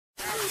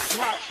Hey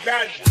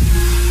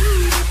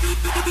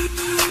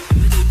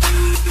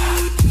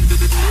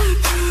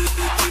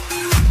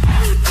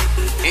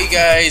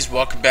guys,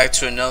 welcome back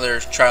to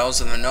another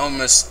Trials of the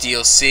Nomus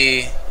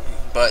DLC,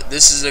 but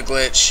this is a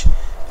glitch,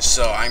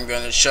 so I'm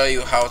going to show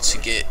you how to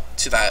get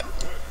to that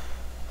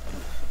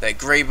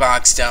gray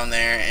box down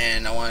there,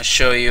 and I want to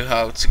show you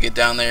how to get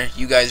down there.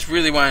 You guys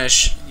really want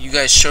to, you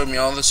guys showed me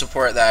all the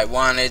support that I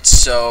wanted,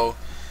 so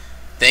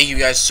thank you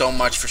guys so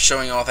much for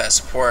showing all that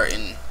support,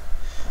 and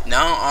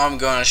now I'm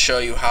going to show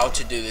you how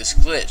to do this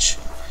glitch.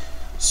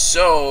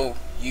 So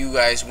you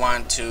guys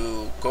want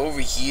to go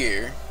over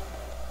here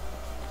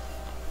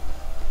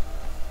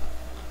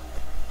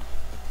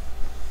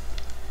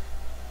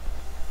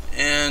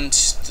and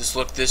just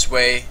look this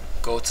way,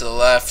 go to the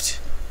left,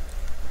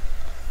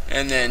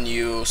 and then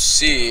you'll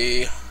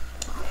see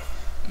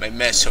my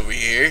mess over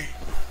here.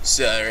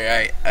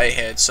 Sorry, I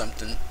had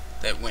something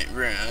that went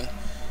wrong,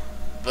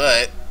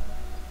 but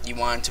you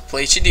want to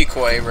place your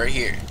decoy right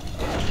here.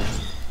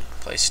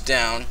 Place it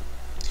down,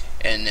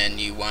 and then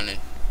you want to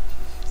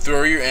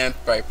throw your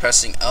imp by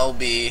pressing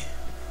LB,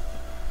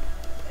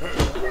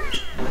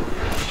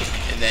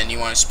 and then you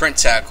want to sprint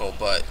tackle,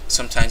 but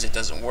sometimes it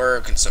doesn't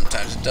work and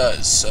sometimes it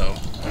does, so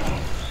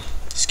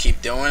just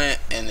keep doing it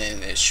and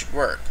then it should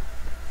work.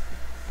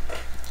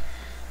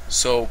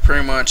 So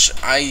pretty much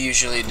I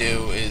usually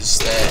do is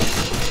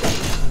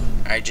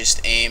that I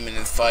just aim and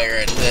then fire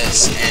at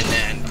this and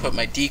then put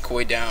my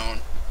decoy down.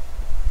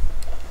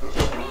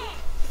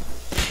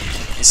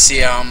 You see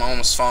how I'm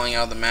almost falling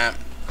out of the map?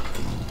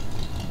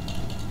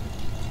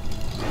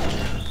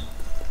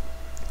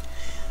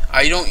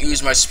 I don't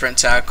use my sprint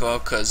tackle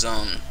because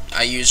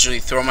I usually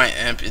throw my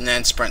imp and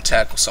then sprint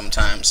tackle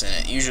sometimes,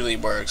 and it usually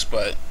works,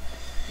 but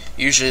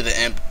usually the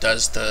imp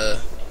does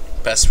the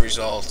best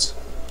results.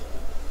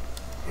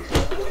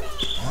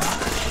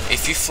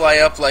 If you fly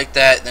up like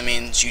that, that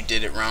means you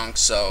did it wrong,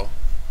 so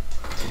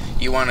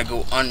you want to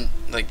go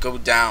go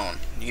down.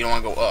 You don't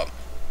want to go up.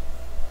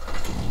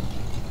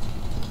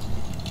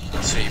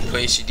 So you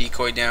place your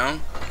decoy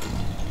down,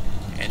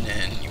 and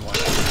then you want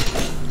to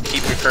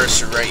keep your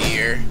cursor right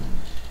here.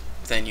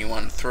 Then you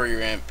want to throw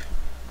your imp.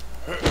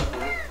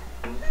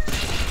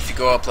 If you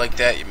go up like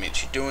that, it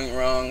means you're doing it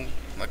wrong,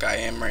 like I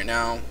am right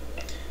now.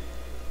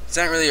 It's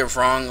not really a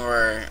wrong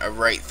or a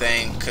right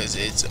thing, because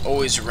it's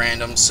always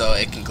random, so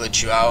it can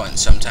glitch you out, and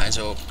sometimes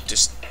it will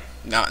just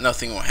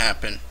nothing will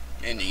happen,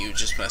 and you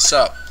just mess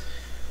up.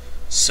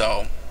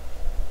 So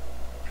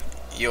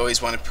you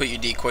always want to put your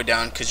decoy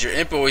down, because your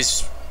imp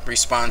always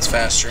respawns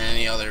faster than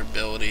any other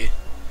ability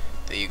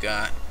that you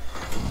got.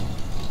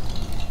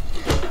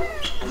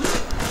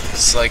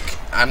 It's like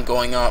I'm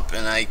going up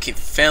and I keep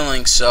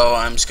failing, so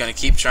I'm just gonna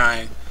keep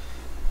trying.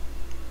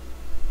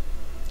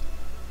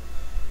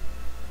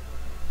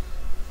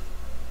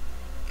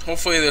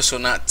 Hopefully this will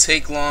not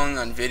take long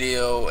on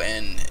video,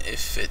 and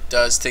if it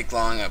does take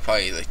long, I'll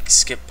probably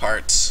skip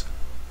parts,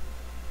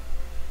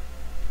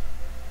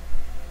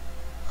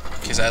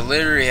 because I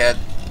literally had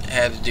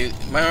to do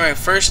my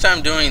first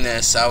time doing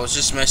this. I was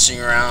just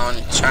messing around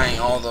and trying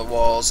all the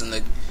walls in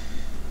the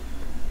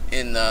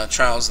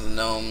Trials of the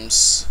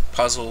Gnomes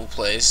puzzle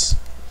place,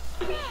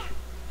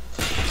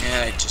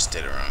 and I just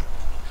did it wrong.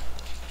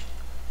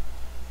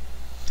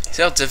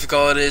 See how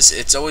difficult it is?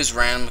 It's always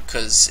random,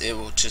 because it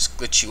will just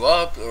glitch you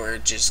up or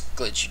just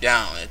glitch you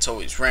down. It's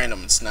always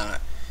random. It's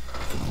not,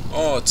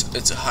 oh, it's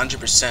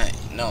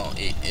 100%. No,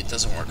 it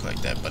doesn't work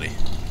like that, buddy.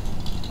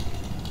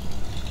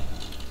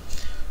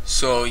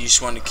 So you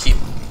just want to keep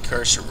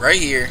cursor right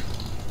here,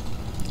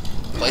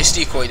 place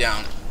decoy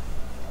down,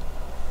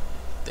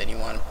 then you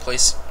want to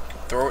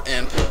throw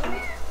imp.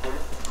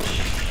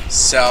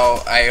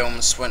 So I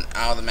almost went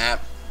out of the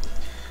map.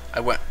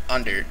 I went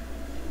under,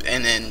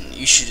 and then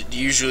you should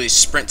usually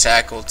sprint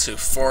tackle to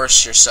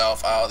force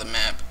yourself out of the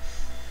map,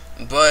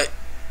 but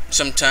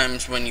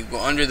sometimes when you go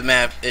under the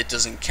map, it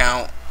doesn't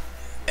count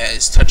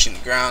as touching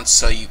the ground,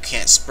 so you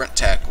can't sprint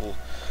tackle.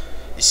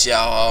 You see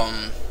how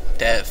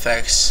that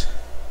affects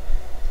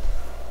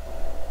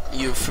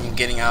you from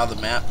getting out of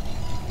the map?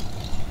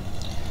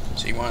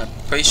 So you want to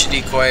place your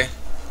decoy,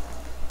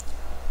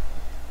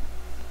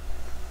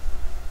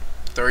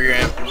 throw your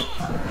imp,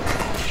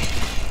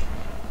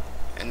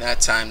 and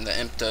that time the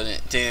imp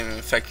didn't even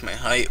affect my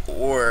height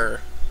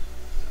or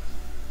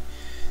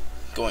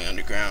going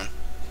underground.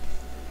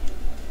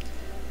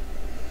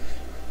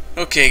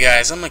 Okay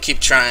guys, I'm gonna keep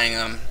trying.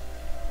 I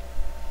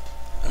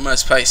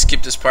must probably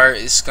skip this part.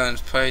 It's gonna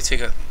probably take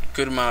a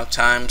good amount of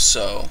time,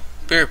 so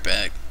be right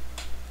back.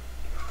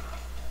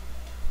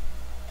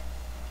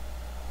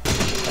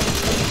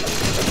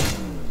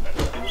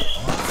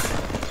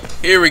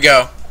 Here we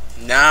go.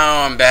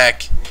 Now I'm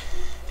back,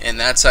 and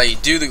that's how you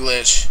do the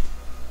glitch.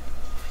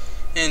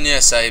 And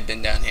yes, I've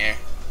been down here.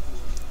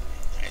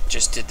 I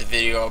just did the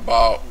video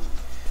about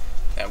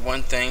that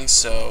one thing,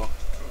 so,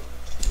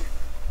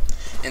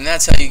 and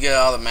that's how you get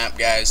out of the map,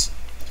 guys,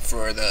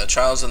 for the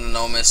Trials of the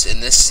Nomus.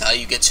 And this is how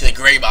you get to the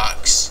gray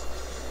box.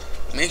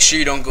 Make sure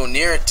you don't go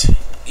near it.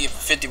 You have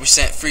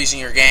 50% freezing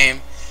your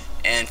game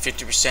and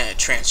 50%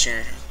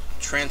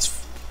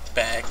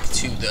 back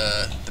to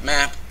the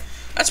map.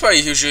 That's what I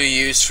usually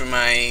use for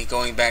my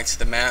going back to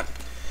the map,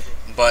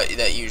 but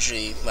that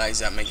usually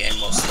lags out my game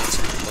most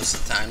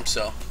of the time,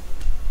 so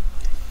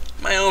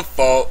my own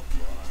fault.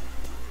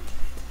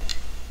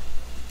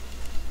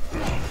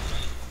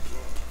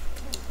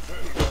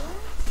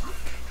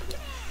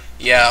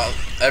 Yeah,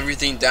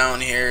 everything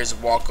down here is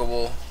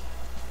walkable,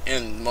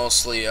 and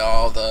mostly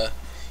all the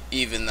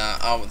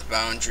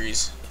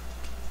boundaries.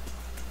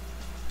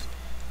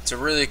 It's a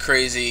really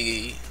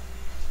crazy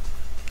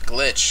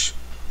glitch.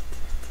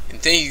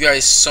 And thank you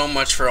guys so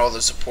much for all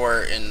the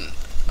support, and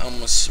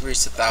almost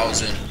reached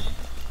 1,000.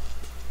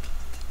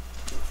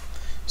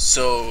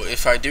 So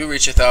if I do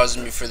reach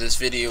 1,000 before this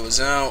video is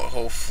out,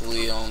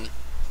 hopefully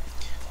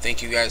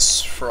thank you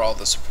guys for all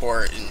the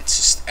support, and it's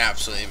just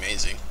absolutely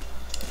amazing.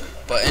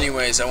 But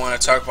anyways, I want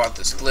to talk about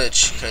this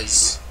glitch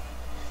because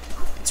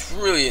it's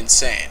really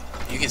insane.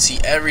 You can see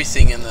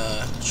everything in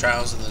the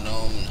Trials of the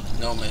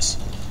Nomus,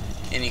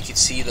 and you can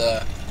see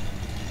the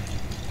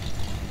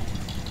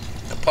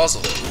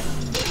puzzle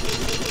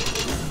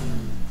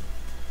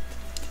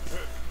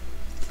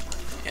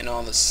and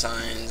all the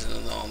signs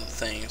and all the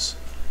things.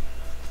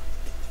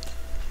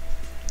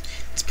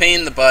 It's a pain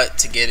in the butt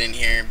to get in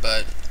here,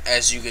 but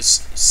as you can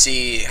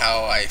see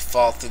how I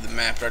fall through the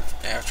map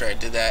after I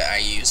did that, I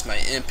used my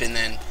imp and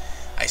then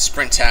I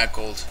sprint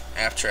tackled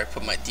after I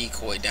put my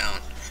decoy down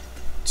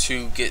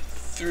to get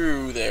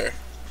through there,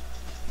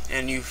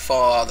 and you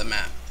fall out of the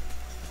map.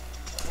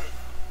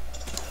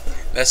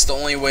 That's the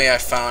only way I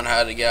found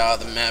how to get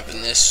out of the map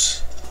in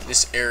this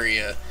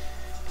area,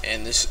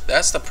 and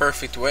that's the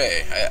perfect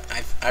way.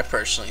 I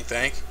personally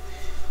think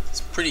it's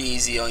pretty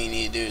easy. All you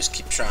need to do is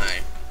keep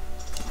trying.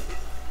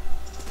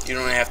 You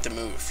don't have to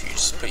move. You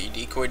just put your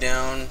decoy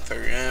down, throw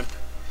your imp,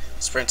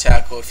 sprint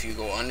tackle if you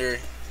go under,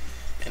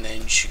 and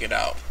then you should get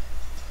out.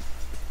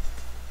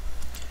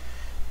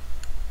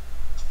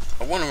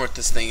 I wonder what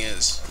this thing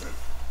is.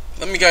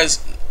 Let me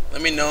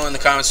know in the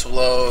comments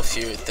below if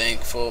you're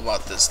thankful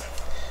about this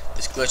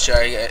glitch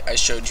I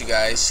showed you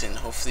guys, and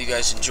hopefully you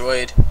guys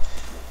enjoyed.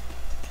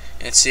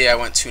 And see, I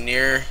went too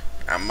near.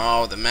 I'm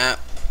out of the map,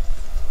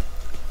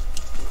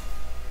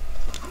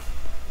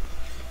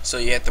 so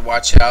you have to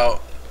watch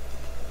out.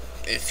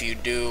 If you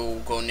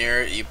do go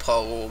near it, you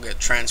probably will get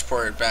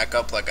transported back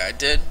up like I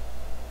did.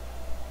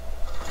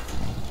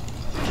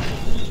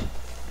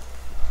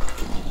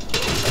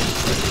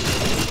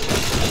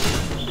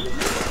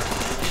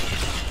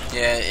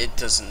 Yeah, it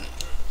doesn't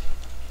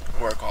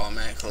work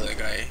automatically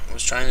like I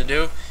was trying to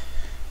do.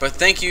 But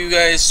thank you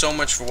guys so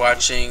much for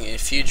watching.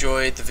 If you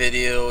enjoyed the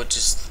video,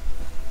 just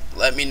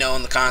let me know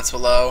in the comments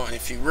below. And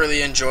if you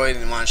really enjoyed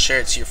and want to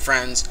share it to your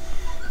friends,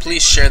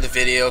 please share the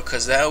video,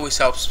 because that always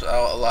helps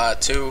out a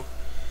lot too.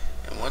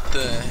 And what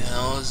the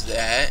hell is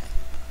that?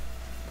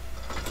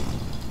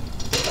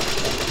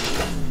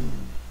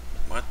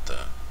 What the?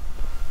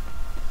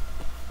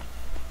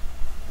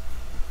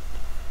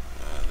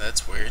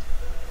 That's weird.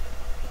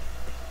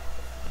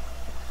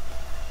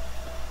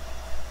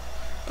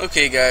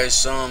 Okay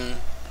guys,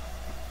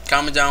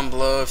 comment down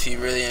below if you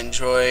really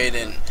enjoyed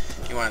and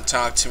you want to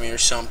talk to me or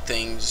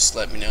something. Just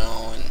let me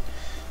know. And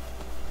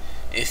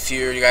if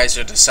you guys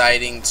are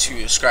deciding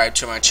to subscribe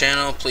to my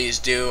channel, please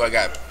do. I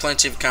got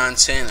plenty of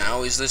content. I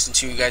always listen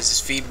to you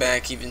guys'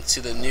 feedback, even to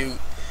the new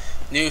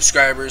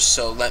subscribers.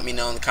 So let me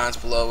know in the comments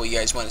below what you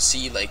guys want to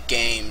see, like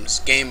games,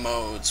 game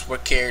modes,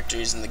 what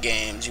characters in the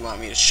games you want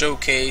me to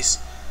showcase,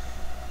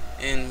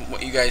 and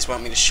what you guys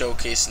want me to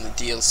showcase in the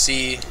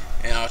DLC.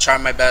 And I'll try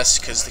my best,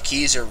 because the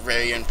keys are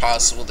very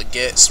impossible to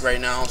get right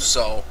now.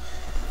 So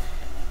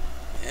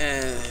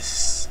I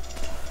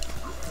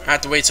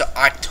have to wait till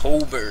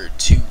October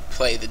to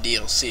play the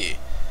DLC.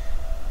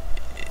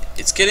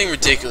 It's getting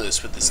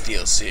ridiculous with this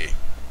DLC.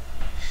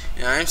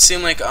 And I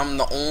seem like I'm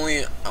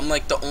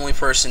like the only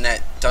person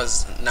that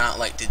does not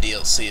like the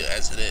DLC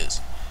as it is.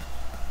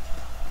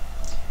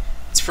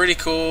 It's pretty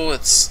cool,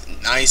 it's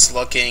nice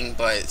looking,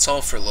 but it's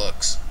all for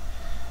looks.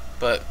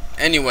 But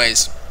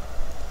anyways,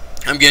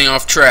 I'm getting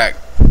off track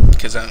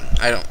because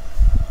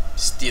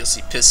this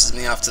DLC pisses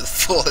me off to the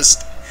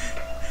fullest.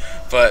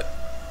 But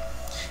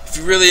if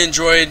you really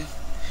enjoyed,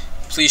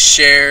 please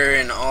share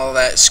and all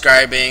that,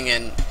 subscribing,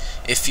 and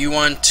if you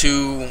want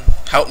to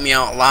help me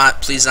out a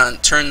lot, please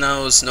turn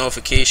those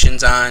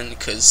notifications on,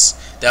 because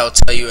that will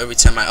tell you every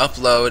time I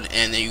upload,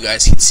 and then you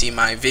guys can see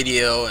my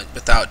video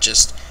without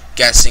just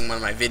guessing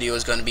when my video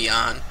is going to be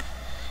on.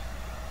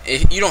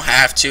 You don't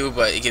have to,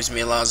 but it gives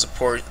me a lot of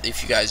support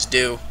if you guys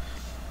do.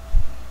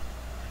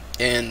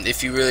 And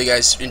if you really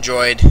guys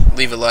enjoyed,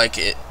 leave a like.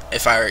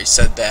 If I already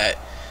said that,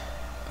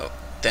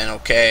 then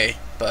okay.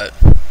 But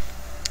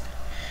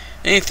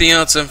anything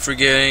else I'm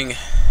forgetting?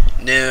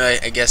 No,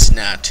 I guess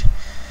not.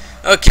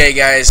 Okay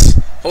guys,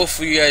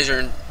 hopefully you guys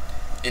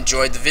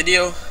enjoyed the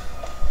video.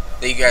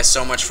 Thank you guys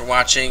so much for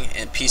watching,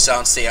 and peace out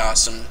and stay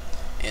awesome.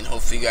 And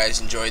hopefully you guys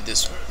enjoyed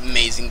this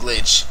amazing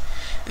glitch.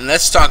 And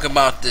let's talk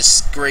about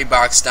this gray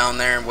box down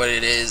there and what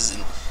it is.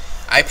 And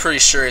I'm pretty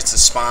sure it's a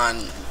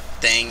spawn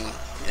thing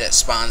that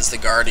spawns the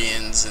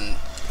guardians and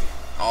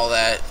all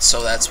that,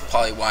 so that's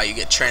probably why you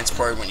get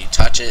transported when you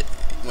touch it,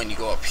 when you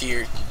go up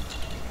here.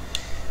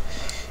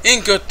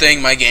 And good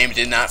thing my game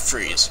did not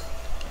freeze.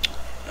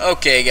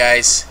 Okay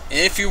guys, and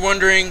if you're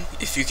wondering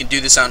if you can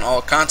do this on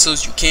all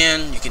consoles, you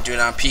can. You can do it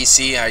on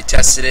PC. I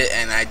tested it,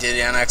 and I did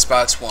it on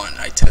Xbox One.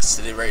 I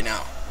tested it right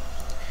now.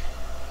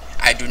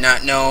 I do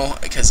not know,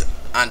 because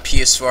on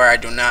PS4 I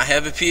do not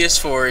have a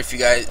PS4. If you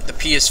guys, the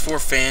PS4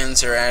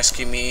 fans, are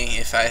asking me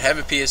if I have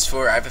a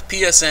PS4, I have a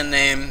PSN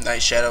name,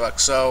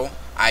 NightShadowXO.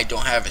 I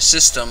don't have a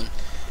system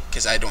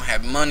because I don't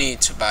have money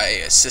to buy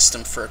a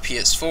system for a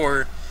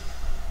PS4.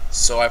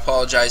 So I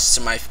apologize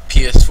to my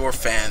PS4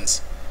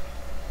 fans.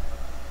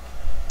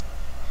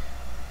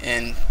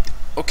 And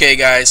okay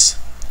guys,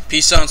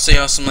 peace out and stay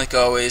awesome like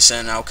always,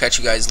 and I'll catch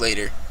you guys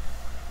later.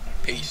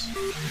 Peace.